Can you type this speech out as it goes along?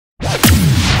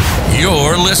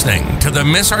You're listening to the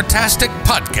Ms Artastic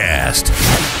Podcast,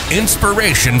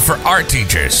 inspiration for art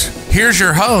teachers. Here's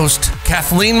your host,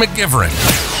 Kathleen McGivern.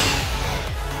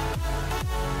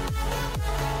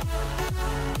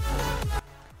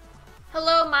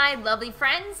 Hello, my lovely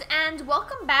friends, and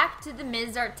welcome back to the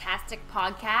Ms Artastic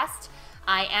Podcast.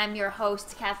 I am your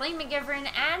host, Kathleen McGivern,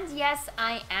 and yes,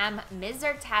 I am Ms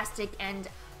Artastic, and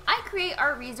I create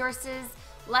art resources,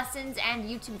 lessons, and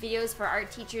YouTube videos for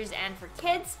art teachers and for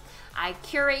kids. I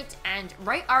curate and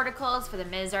write articles for the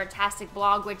Ms Artastic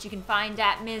blog, which you can find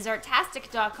at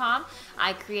MsArtastic.com.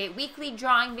 I create weekly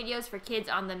drawing videos for kids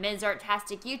on the Ms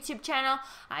Artastic YouTube channel.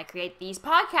 I create these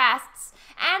podcasts,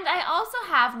 and I also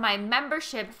have my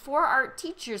membership for art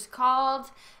teachers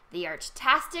called the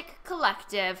Artastic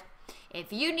Collective.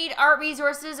 If you need art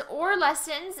resources or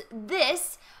lessons,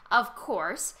 this, of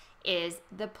course, is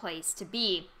the place to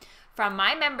be. From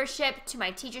my membership to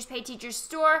my Teachers Pay Teachers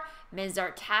store, Ms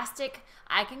Artastic,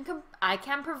 I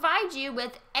can provide you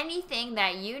with anything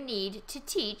that you need to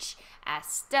teach a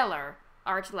stellar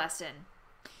art lesson.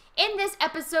 In this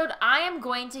episode, I am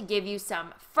going to give you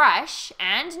some fresh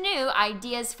and new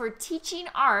ideas for teaching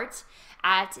art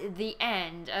at the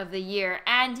end of the year.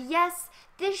 And yes,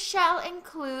 this shall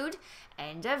include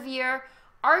end of year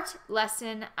art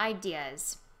lesson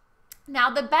ideas. Now,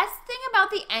 the best thing about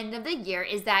the end of the year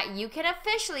is that you can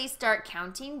officially start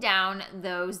counting down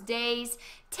those days,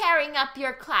 tearing up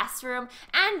your classroom,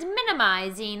 and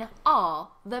minimizing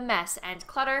all the mess and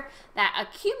clutter that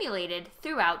accumulated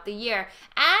throughout the year.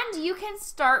 And you can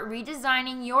start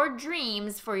redesigning your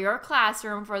dreams for your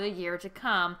classroom for the year to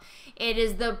come. It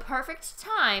is the perfect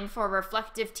time for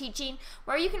reflective teaching,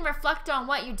 where you can reflect on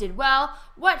what you did well,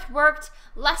 what worked,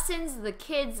 lessons the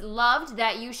kids loved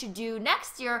that you should do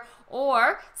next year,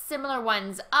 or similar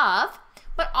ones of,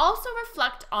 but also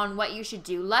reflect on what you should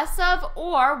do less of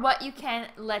or what you can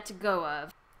let go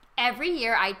of. Every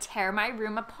year I tear my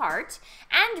room apart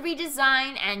and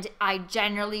redesign, and I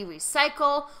generally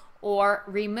recycle or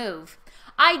remove.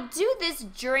 I do this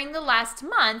during the last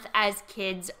month as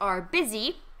kids are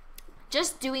busy,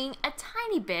 just doing a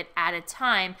tiny bit at a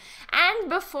time. And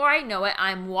before I know it,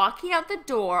 I'm walking out the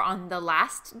door on the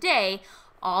last day,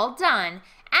 all done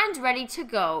and ready to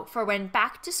go for when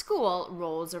back to school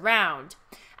rolls around.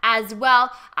 As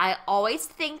well, I always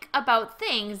think about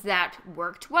things that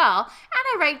worked well, and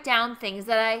I write down things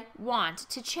that I want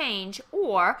to change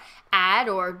or add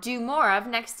or do more of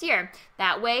next year.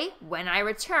 That way, when I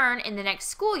return in the next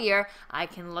school year, I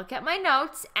can look at my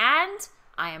notes and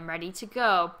I am ready to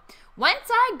go. Once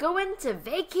I go into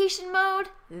vacation mode,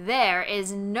 there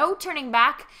is no turning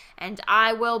back, and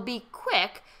I will be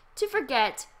quick to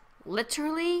forget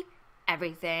literally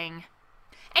everything.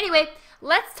 Anyway,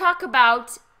 let's talk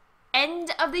about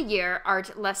end of the year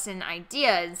art lesson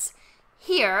ideas.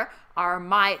 Here are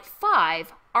my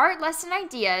 5 art lesson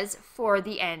ideas for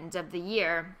the end of the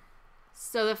year.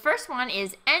 So the first one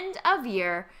is end of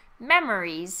year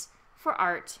memories for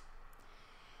art.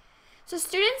 So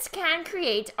students can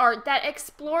create art that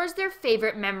explores their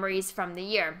favorite memories from the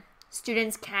year.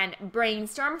 Students can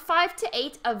brainstorm 5 to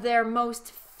 8 of their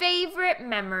most favorite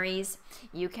memories.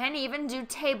 You can even do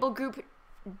table group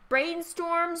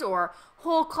brainstorms or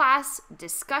whole class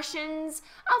discussions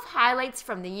of highlights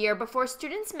from the year before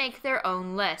students make their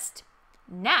own list.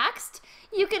 Next,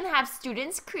 you can have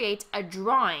students create a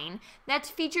drawing that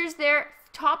features their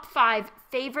top 5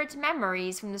 favorite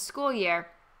memories from the school year.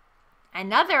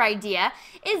 Another idea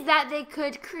is that they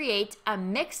could create a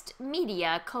mixed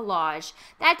media collage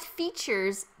that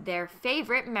features their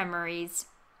favorite memories.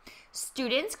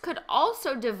 Students could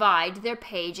also divide their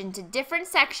page into different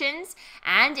sections,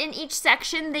 and in each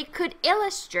section they could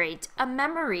illustrate a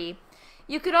memory.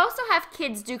 You could also have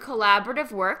kids do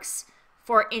collaborative works.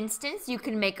 For instance, you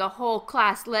can make a whole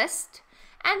class list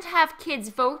and have kids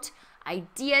vote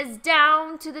ideas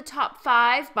down to the top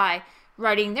 5 by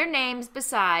writing their names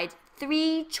beside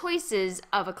 3 choices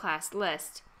of a class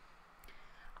list.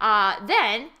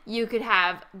 Then you could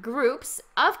have groups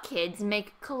of kids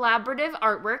make collaborative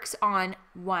artworks on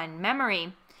one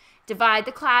memory. Divide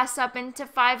the class up into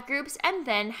 5 groups and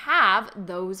then have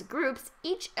those groups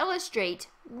each illustrate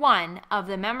one of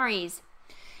the memories.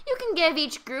 You can give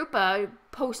each group a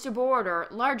poster board or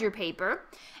larger paper,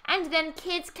 and then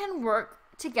kids can work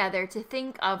together to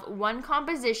think of one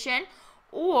composition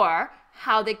or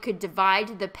how they could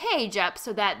divide the page up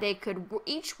so that they could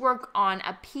each work on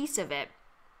a piece of it.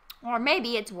 Or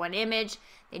maybe it's one image,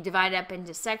 they divide it up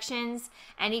into sections,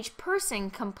 and each person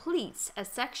completes a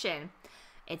section.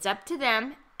 It's up to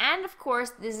them, and of course,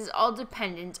 this is all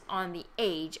dependent on the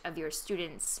age of your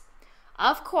students.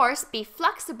 Of course, be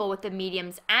flexible with the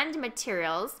mediums and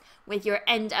materials with your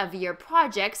end-of-year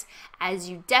projects, as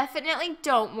you definitely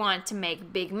don't want to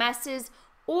make big messes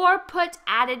or put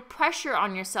added pressure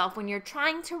on yourself when you're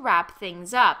trying to wrap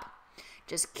things up.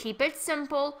 Just keep it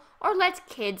simple or let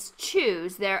kids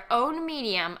choose their own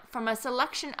medium from a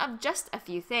selection of just a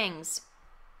few things.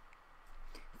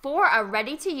 For a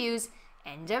ready-to-use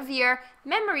end-of-year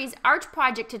memories art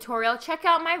project tutorial, check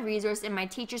out my resource in my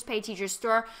Teachers Pay Teachers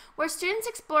store, where students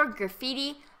explore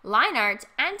graffiti, line art,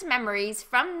 and memories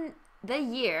from the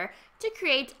year to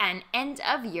create an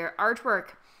end-of-year artwork.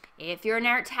 If you're an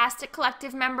Artastic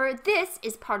Collective member, this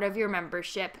is part of your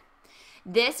membership.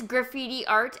 This graffiti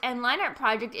art and line art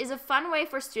project is a fun way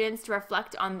for students to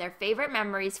reflect on their favorite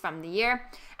memories from the year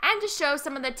and to show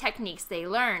some of the techniques they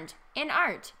learned in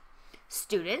art.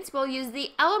 Students will use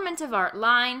the element of art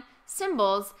line,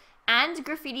 symbols, and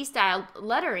graffiti-styled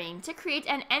lettering to create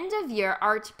an end-of-year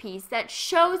art piece that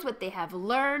shows what they have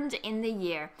learned in the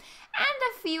year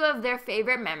and a few of their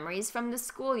favorite memories from the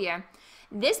school year.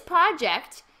 This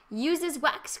project uses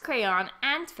wax crayon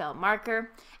and felt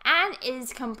marker and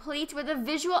is complete with a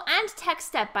visual and text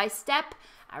step-by-step,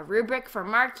 a rubric for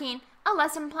marking, a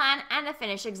lesson plan, and a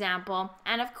finished example,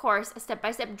 and of course, a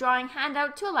step-by-step drawing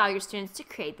handout to allow your students to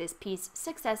create this piece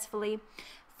successfully.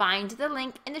 Find the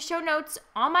link in the show notes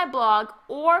on my blog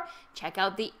or check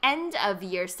out the end of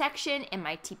year section in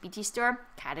my TPT store.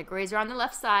 Categories are on the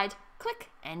left side.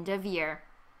 Click end of year.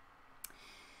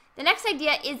 The next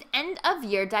idea is end of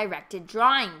year directed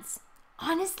drawings.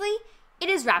 Honestly, it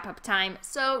is wrap-up time,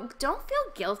 so don't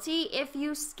feel guilty if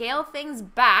you scale things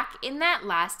back in that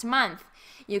last month.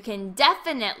 You can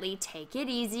definitely take it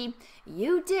easy.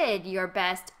 You did your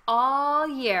best all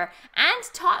year and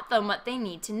taught them what they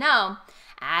need to know.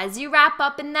 As you wrap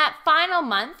up in that final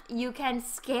month, you can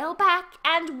scale back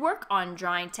and work on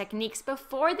drawing techniques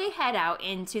before they head out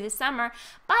into the summer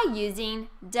by using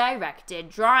directed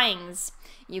drawings.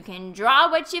 You can draw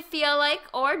what you feel like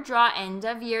or draw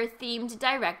end-of-year themed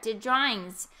directed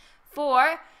drawings.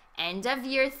 For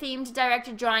end-of-year themed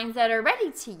directed drawings that are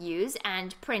ready to use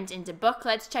and print into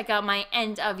booklets, check out my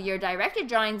end-of-year directed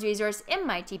drawings resource in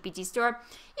my TPT store.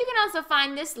 You can also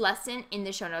find this lesson in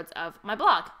the show notes of my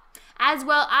blog. As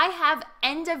well, I have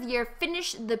end-of-year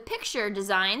finish the picture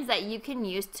designs that you can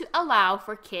use to allow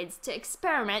for kids to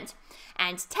experiment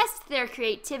and test their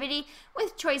creativity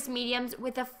with choice mediums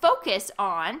with a focus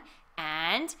on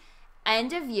and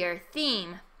end-of-year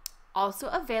theme. Also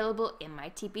available in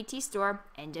my TPT store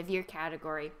end-of-year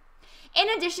category. In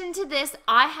addition to this,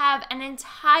 I have an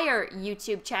entire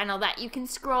YouTube channel that you can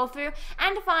scroll through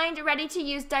and find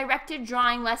ready-to-use directed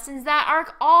drawing lessons that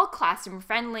are all classroom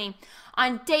friendly.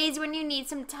 On days when you need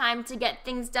some time to get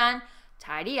things done,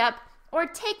 tidy up, or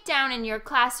take down in your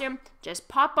classroom, just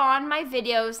pop on my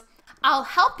videos. I'll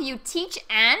help you teach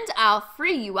and I'll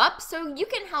free you up so you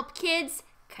can help kids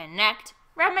connect,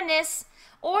 reminisce,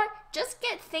 or just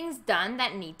get things done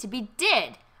that need to be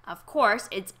did. Of course,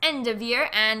 it's end of year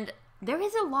and there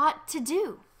is a lot to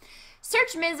do.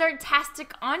 Search Ms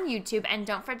Artastic on YouTube and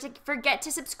don't forget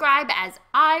to subscribe as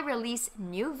I release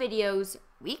new videos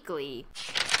weekly.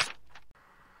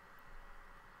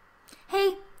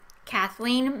 Hey,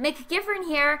 Kathleen McGivern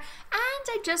here, and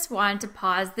I just wanted to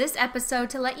pause this episode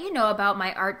to let you know about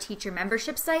my art teacher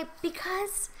membership site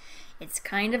because it's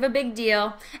kind of a big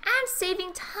deal and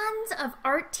saving tons of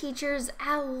art teachers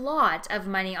a lot of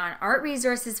money on art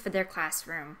resources for their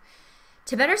classroom.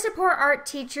 To better support art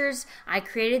teachers, I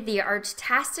created the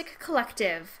Artastic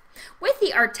Collective. With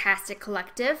the Artastic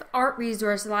Collective Art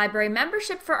Resource Library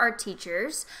membership for art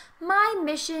teachers, my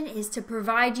mission is to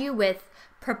provide you with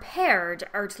prepared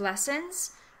art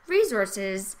lessons,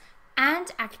 resources, and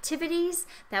activities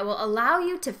that will allow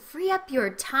you to free up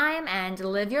your time and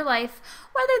live your life,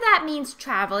 whether that means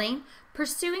traveling,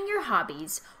 pursuing your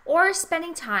hobbies, or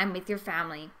spending time with your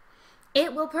family.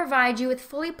 It will provide you with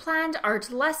fully planned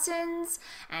art lessons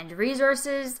and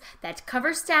resources that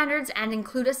cover standards and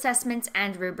include assessments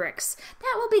and rubrics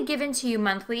that will be given to you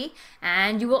monthly,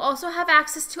 and you will also have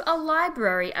access to a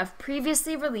library of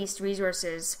previously released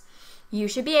resources. You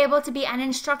should be able to be an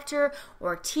instructor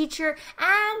or teacher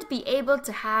and be able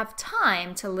to have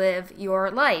time to live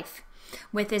your life.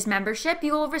 With this membership,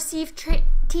 you will receive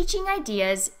teaching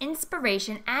ideas,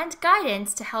 inspiration, and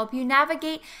guidance to help you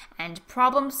navigate and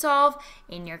problem solve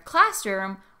in your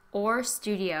classroom or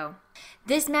studio.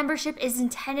 This membership is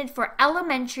intended for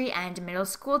elementary and middle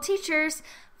school teachers.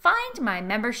 Find my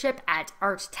membership at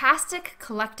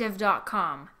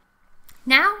artasticcollective.com.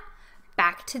 Now,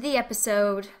 back to the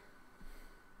episode.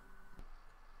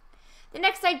 The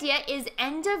next idea is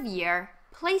end of year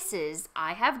places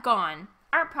I have gone.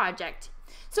 art project.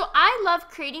 So I love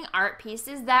creating art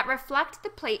pieces that reflect the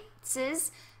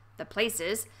places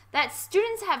that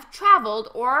students have traveled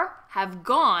or have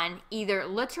gone, either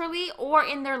literally or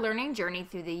in their learning journey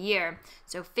through the year,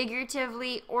 so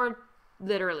figuratively or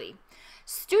literally.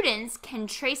 Students can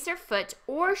trace their foot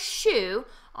or shoe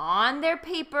on their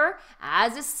paper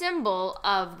as a symbol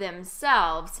of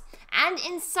themselves, and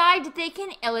inside they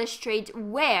can illustrate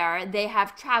where they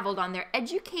have traveled on their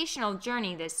educational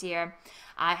journey this year.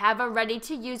 I have a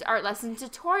ready-to-use art lesson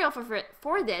tutorial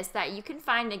for this that you can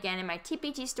find again in my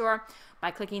TPT store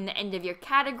by clicking the end of your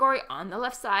category on the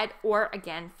left side, or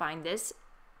again, find this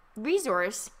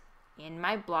resource in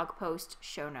my blog post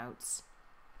show notes.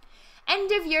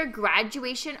 End of year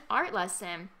graduation art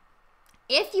lesson.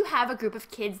 If you have a group of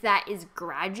kids that is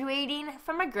graduating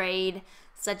from a grade,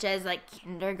 such as like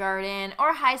kindergarten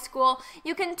or high school,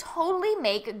 you can totally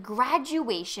make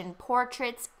graduation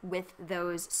portraits with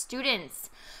those students.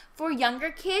 For younger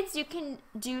kids, you can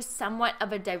do somewhat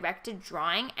of a directed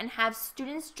drawing and have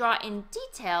students draw in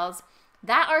details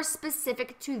that are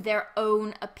specific to their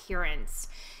own appearance.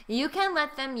 You can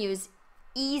let them use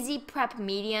easy prep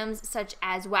mediums such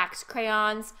as wax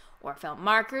crayons or felt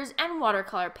markers and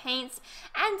watercolor paints,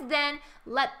 and then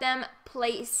let them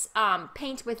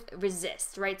paint with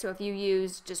resist, right? So if you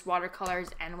use just watercolors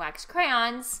and wax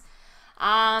crayons,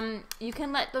 you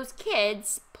can let those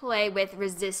kids play with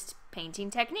resist painting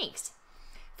techniques.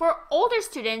 For older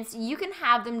students, you can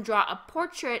have them draw a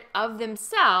portrait of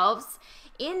themselves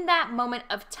in that moment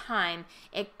of time.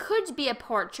 It could be a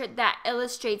portrait that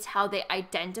illustrates how they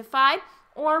identify,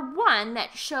 or one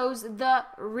that shows the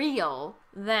real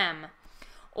them.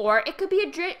 Or it could be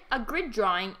a grid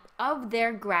drawing of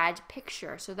their grad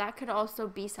picture. So that could also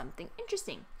be something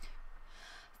interesting.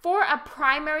 For a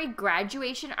primary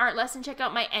graduation art lesson, check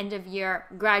out my end of year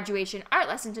graduation art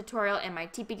lesson tutorial in my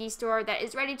TPT store that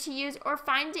is ready to use, or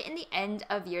find it in the end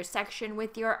of year section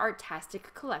with your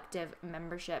Artastic Collective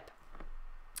membership.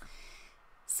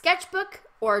 Sketchbook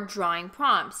or drawing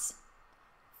prompts.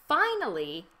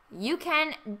 Finally, you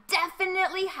can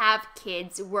definitely have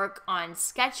kids work on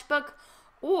sketchbook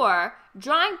or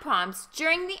drawing prompts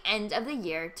during the end of the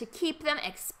year to keep them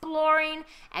exploring,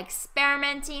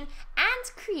 experimenting,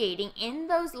 and creating in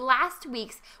those last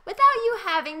weeks without you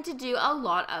having to do a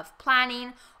lot of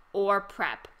planning or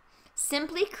prep.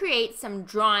 Simply create some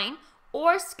drawing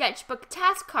or sketchbook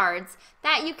task cards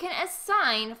that you can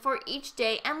assign for each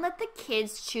day and let the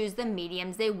kids choose the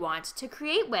mediums they want to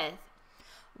create with.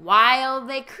 While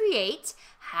they create,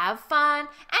 have fun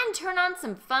and turn on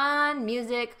some fun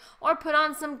music or put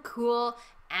on some cool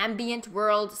ambient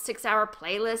world 6-hour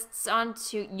playlists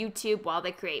onto YouTube while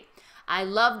they create. I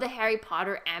love the Harry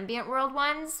Potter ambient world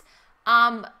ones,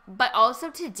 but also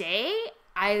today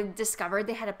I discovered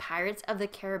they had a Pirates of the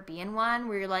Caribbean one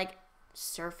where you're like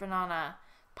surfing on a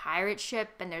pirate ship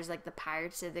and there's like the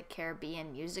Pirates of the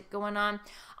Caribbean music going on.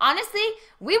 Honestly,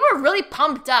 we were really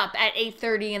pumped up at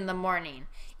 8:30 in the morning.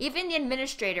 Even the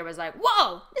administrator was like,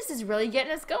 whoa, this is really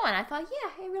getting us going. I thought,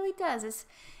 yeah, it really does.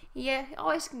 You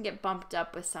always can get bumped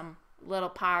up with some little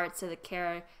Pirates of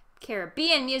the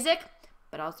Caribbean music,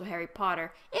 but also Harry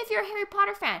Potter, if you're a Harry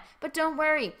Potter fan. But don't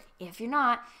worry, if you're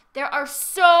not, there are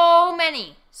so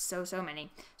many. So many.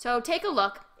 So take a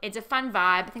look. It's a fun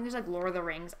vibe. I think there's like Lord of the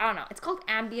Rings. I don't know. It's called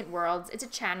Ambient Worlds. It's a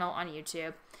channel on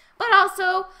YouTube. But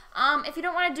also, if you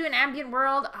don't want to do an ambient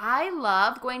world, I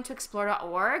love going to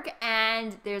explore.org,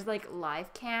 and there's like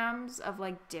live cams of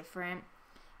like different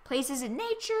places in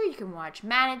nature. You can watch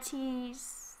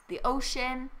manatees, the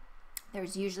ocean.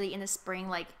 There's usually in the spring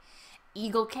like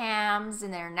eagle cams in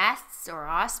their nests or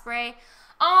osprey.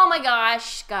 Oh my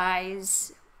gosh,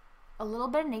 guys. A little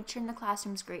bit of nature in the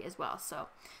classroom is great as well. So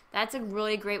that's a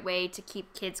really great way to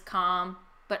keep kids calm,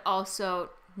 but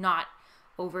also not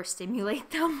overstimulate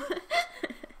them.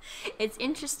 It's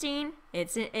interesting.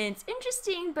 It's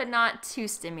interesting, but not too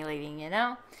stimulating, you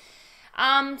know?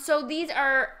 So these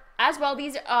are, as well,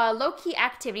 these low-key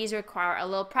activities require a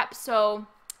little prep. So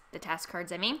the task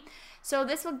cards, I mean. So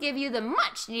this will give you the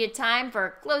much needed time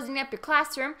for closing up your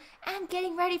classroom and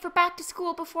getting ready for back to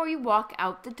school before you walk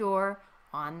out the door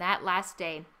on that last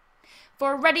day.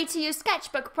 For ready-to-use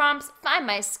sketchbook prompts, find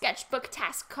my sketchbook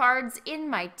task cards in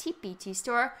my TPT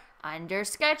store under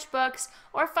sketchbooks,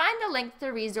 or find the link to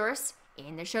the resource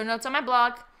in the show notes on my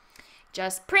blog.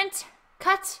 Just print,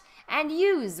 cut, and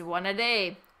use one a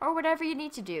day, or whatever you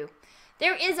need to do.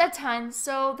 There is a ton,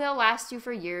 so they'll last you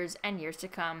for years and years to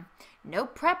come. No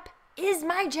prep is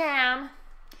my jam.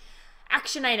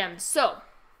 Action item. So,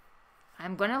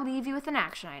 I'm going to leave you with an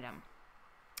action item.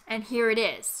 And here it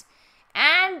is.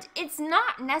 And it's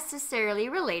not necessarily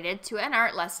related to an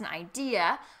art lesson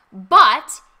idea,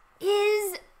 but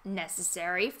is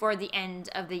necessary for the end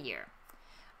of the year.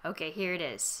 Okay, here it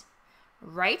is.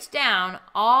 Write down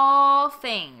all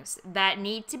things that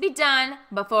need to be done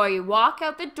before you walk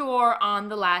out the door on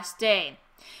the last day.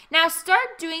 Now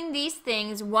start doing these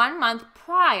things 1 month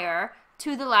prior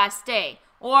to the last day,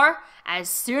 or as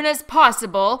soon as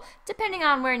possible, depending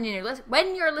on when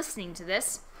you're listening to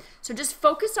this. So just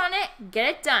focus on it, get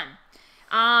it done.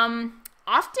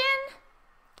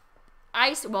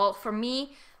 For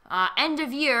me, end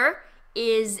of year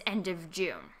is end of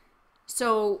June.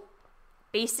 So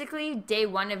basically, day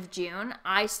 1 of June,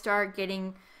 I start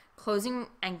I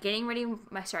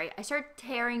start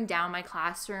tearing down my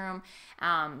classroom,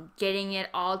 getting it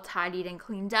all tidied and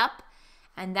cleaned up.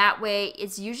 And that way,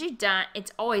 it's usually done.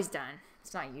 It's always done.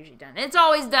 It's not usually done. It's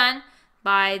always done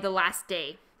by the last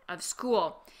day of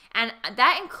school. And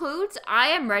that includes I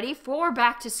am ready for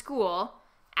back to school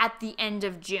at the end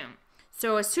of June.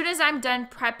 So as soon as I'm done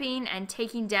prepping and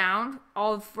taking down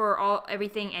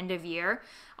everything end of year,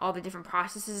 all the different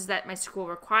processes that my school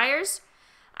requires,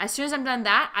 as soon as I'm done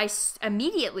that, I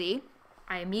immediately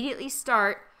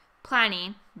start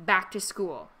planning back to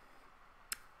school.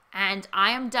 And I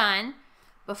am done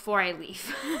before I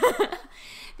leave.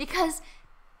 Because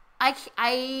I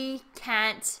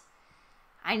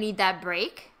need that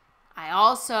break. I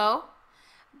also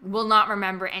will not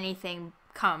remember anything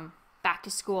come back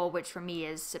to school, which for me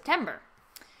is September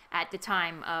at the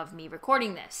time of me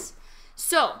recording this.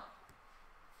 So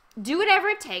do whatever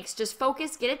it takes. Just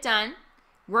focus, get it done.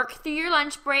 Work through your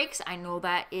lunch breaks. I know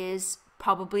that is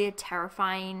probably a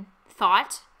terrifying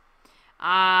thought.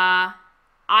 I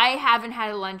haven't had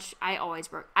a lunch. I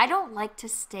always work. I don't like to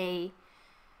stay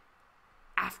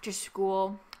after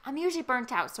school. I'm usually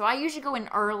burnt out, so I usually go in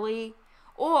early,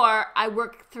 or I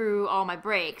work through all my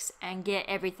breaks and get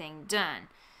everything done.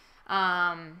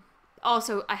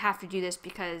 Also, I have to do this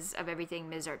because of everything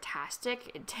Ms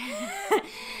Artastic.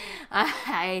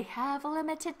 I have a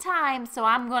limited time, so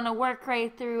I'm going to work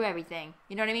right through everything.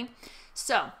 You know what I mean?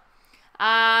 So,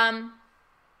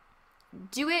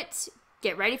 do it.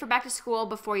 Get ready for back to school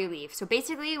before you leave. So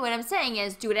basically what I'm saying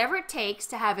is do whatever it takes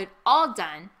to have it all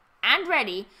done and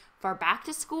ready for back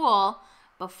to school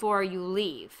before you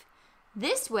leave.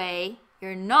 This way,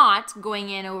 you're not going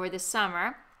in over the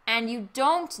summer and you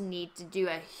don't need to do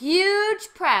a huge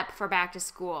prep for back to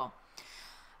school.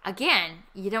 Again,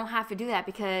 you don't have to do that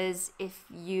because if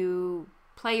you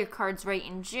play your cards right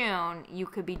in June, you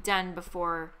could be done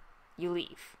before you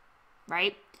leave,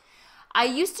 right? I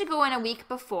used to go in a week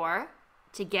before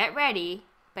to get ready,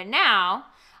 but now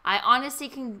I honestly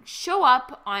can show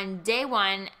up on day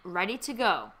 1 ready to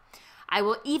go. I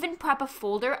will even prep a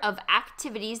folder of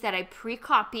activities that I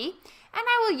pre-copy, and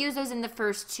I will use those in the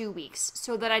first 2 weeks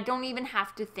so that I don't even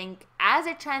have to think as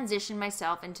I transition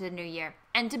myself into the new year.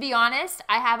 And to be honest,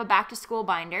 I have a back to school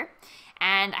binder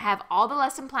and I have all the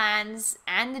lesson plans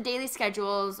and the daily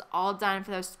schedules all done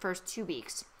for those first 2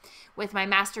 weeks with my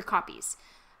master copies.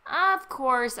 Of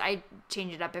course, I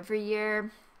change it up every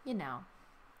year. You know,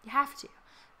 you have to.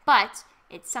 But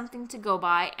it's something to go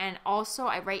by. And also,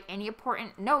 I write any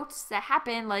important notes that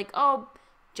happen, like, oh,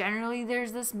 generally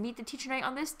there's this meet the teacher night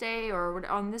on this day or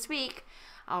on this week.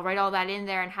 I'll write all that in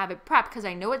there and have it prepped because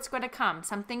I know it's going to come.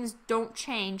 Some things don't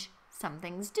change. Some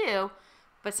things do,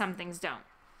 but some things don't.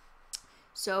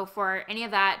 So for any of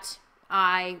that,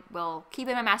 I will keep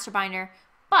it in my master binder.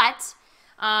 But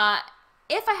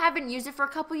if I haven't used it for a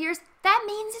couple years, that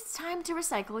means it's time to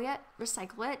recycle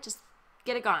it. Just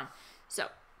get it gone. So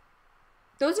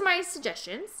those are my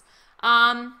suggestions.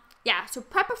 So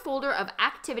prep a folder of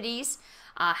activities,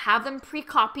 have them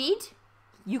pre-copied.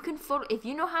 You can if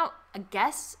you know a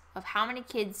guess of how many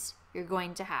kids you're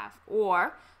going to have,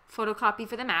 or photocopy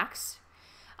for the max.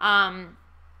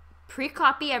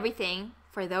 Pre-copy everything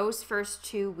for those first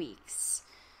 2 weeks.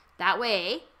 That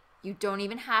way, you don't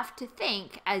even have to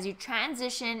think as you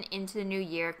transition into the new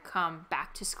year come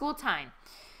back to school time.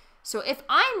 So if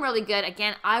I'm really good,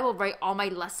 again, I will write all my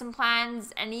lesson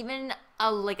plans and even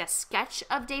a sketch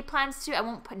of day plans too. I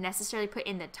won't necessarily put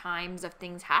in the times of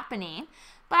things happening,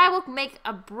 but I will make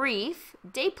a brief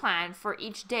day plan for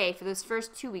each day for those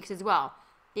first 2 weeks as well.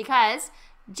 Because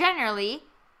generally,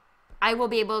 I will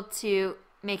be able to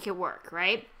make it work,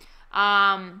 right?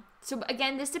 So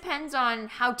again, this depends on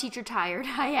how teacher tired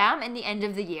I am in the end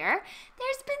of the year.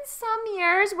 There's been some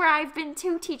years where I've been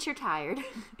too teacher tired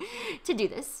to do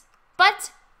this,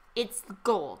 but it's the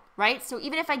goal, right? So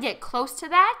even if I get close to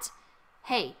that,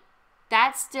 hey,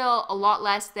 that's still a lot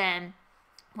less than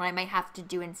what I might have to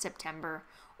do in September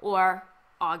or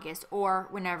August or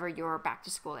whenever your back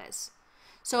to school is.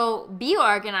 So be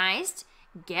organized,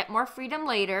 get more freedom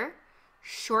later,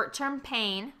 short-term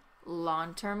pain,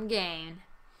 long-term gain.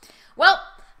 Well,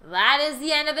 that is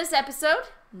the end of this episode.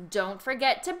 Don't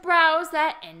forget to browse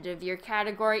that end of year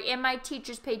category in my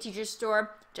Teachers Pay Teachers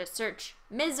store. Just search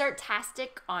Ms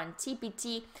Artastic on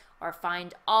TPT or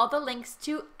find all the links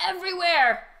to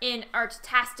everywhere in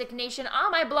Artastic Nation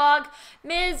on my blog,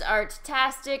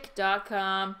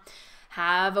 MsArtastic.com.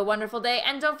 Have a wonderful day,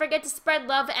 and don't forget to spread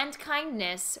love and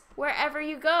kindness wherever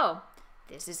you go.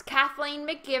 This is Kathleen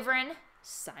McGivern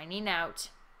signing out.